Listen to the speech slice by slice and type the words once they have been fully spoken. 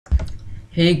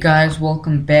Hey guys,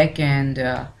 welcome back, and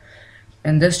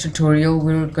in this tutorial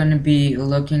we're going to be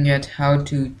looking at how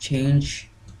to change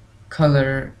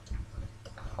color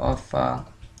of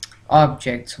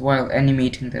objects while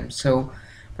animating them. So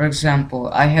for example,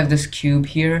 I have this cube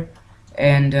here,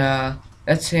 and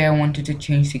let's say I wanted to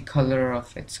change the color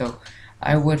of it. So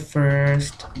I would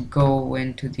first go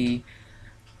into the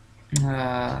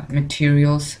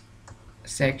materials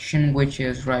section, which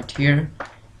is right here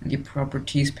in the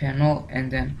properties panel, and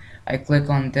then I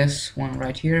click on this one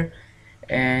right here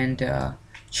and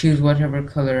choose whatever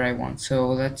color I want. So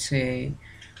let's say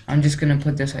I'm just gonna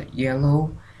put this at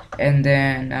yellow, and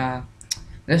then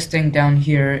this thing down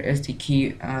here is the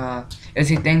key, is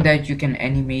the thing that you can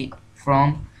animate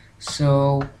from.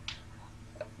 So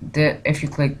if you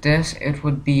click this, it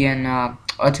would be an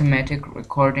automatic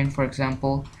recording, for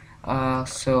example.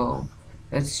 So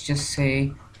let's just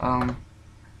say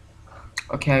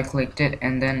okay, I clicked it,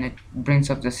 and then it brings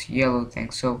up this yellow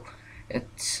thing. So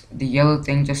it's the yellow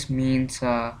thing just means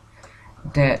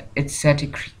that it's set a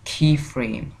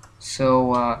keyframe.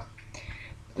 So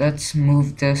let's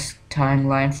move this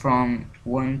timeline from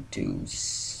 1 to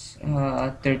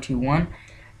 31,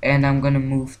 and I'm gonna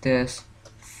move this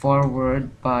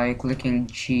forward by clicking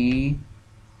G,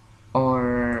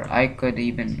 or I could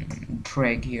even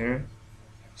drag here,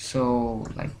 so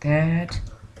like that,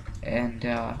 and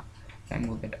I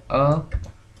move it up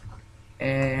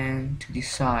and to the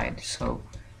side. So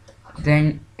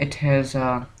then it has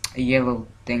a yellow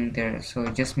thing there, so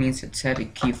it just means it set a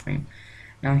keyframe.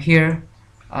 Now here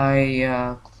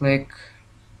I click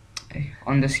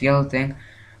on this yellow thing.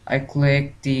 I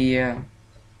click the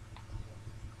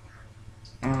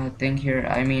thing here,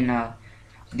 I mean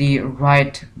the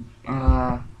right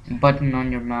button on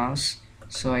your mouse.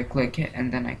 So I click it,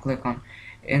 and then I click on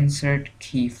insert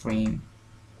keyframe.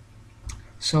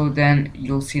 So then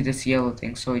you'll see this yellow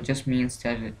thing, so it just means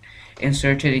that it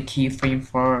inserted a keyframe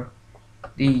for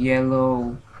the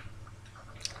yellow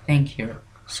thing here.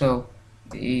 So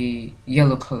the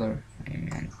yellow color, I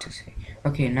meant to say.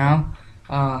 Okay, now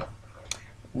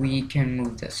we can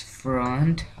move this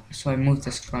front. So I move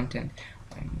this front, and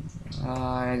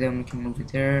then we can move it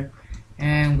there,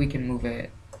 and we can move it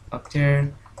up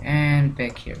there and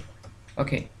back here.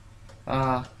 Okay,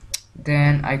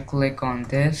 then I click on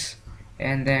this,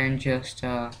 and then just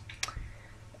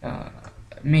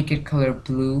make it color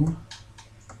blue,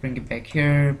 bring it back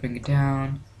here, bring it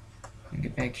down, bring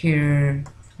it back here,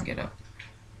 bring it up,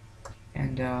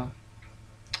 and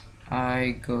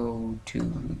I go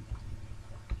to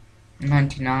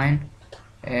 99,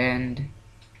 and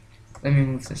let me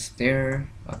move this there,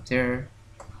 up there,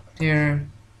 there,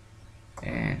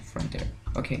 and from there.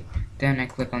 Okay, then I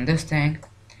click on this thing,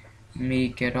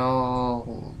 make it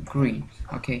all green.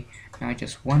 Okay, now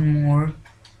just one more,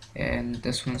 and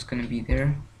this one's gonna be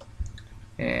there,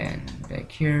 and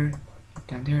back here,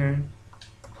 down there,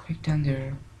 back down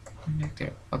there, and back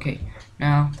there. Okay,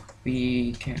 now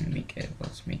we can make it,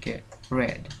 let's make it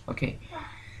red. Okay,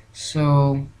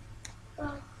 so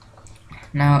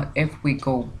now if we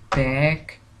go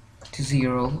back to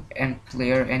 0 and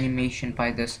play our animation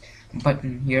by this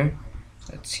button here,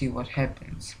 let's see what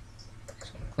happens.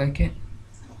 So click it.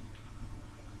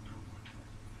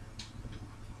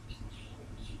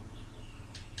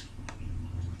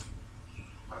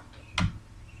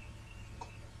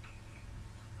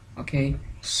 Okay,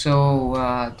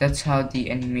 so that's how the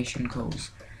animation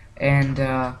goes. And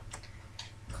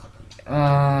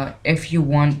if you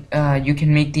want, you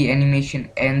can make the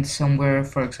animation end somewhere,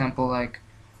 for example like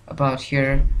about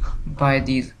here, by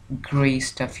these gray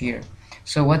stuff here.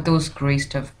 So what those gray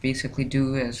stuff basically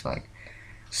do is like,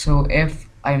 so if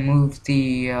I move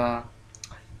the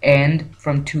end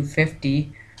from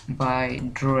 250 by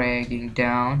dragging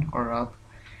down or up,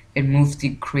 it moves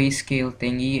the grayscale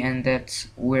thingy, and that's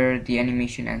where the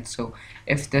animation ends. So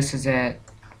if this is at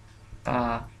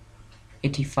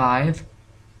 85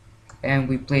 and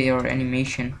we play our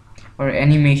animation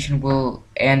will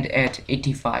end at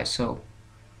 85. So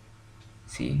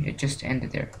see, it just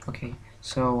ended there. Okay,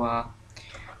 so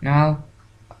now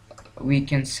we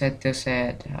can set this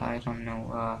at, I don't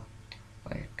know,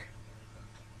 like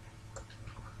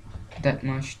that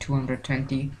much,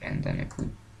 220, and then if we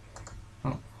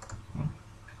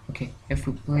okay, if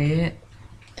we play it,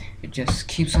 it just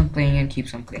keeps on playing and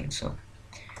keeps on playing. So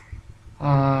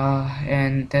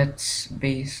and that's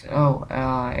base.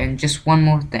 And just one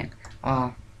more thing,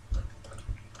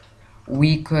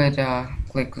 we could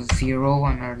click 0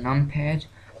 on our numpad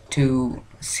to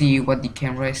see what the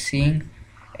camera is seeing,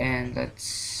 and let's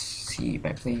see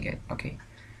by playing it. Okay,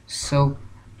 so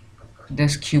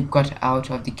this cube got out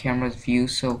of the camera's view,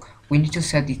 so we need to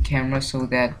set the camera so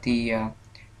that the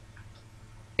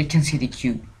it can see the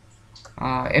cube.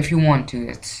 If you want to,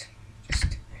 it's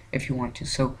just if you want to.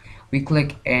 So we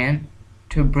click N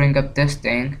to bring up this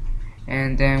thing,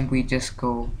 and then we just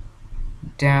go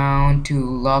down to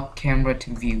lock camera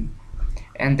to view,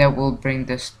 and that will bring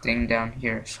this thing down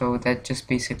here. So that just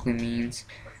basically means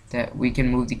that we can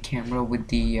move the camera with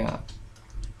the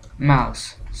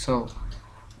mouse. So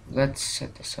let's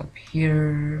set this up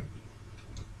here.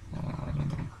 I don't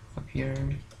know, up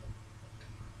here.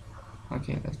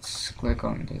 Okay, let's click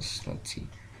on this. Let's see.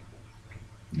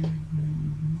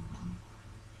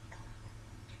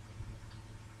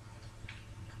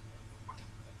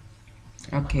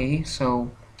 Okay,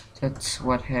 so that's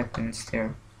what happens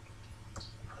there.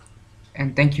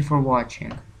 And thank you for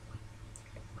watching.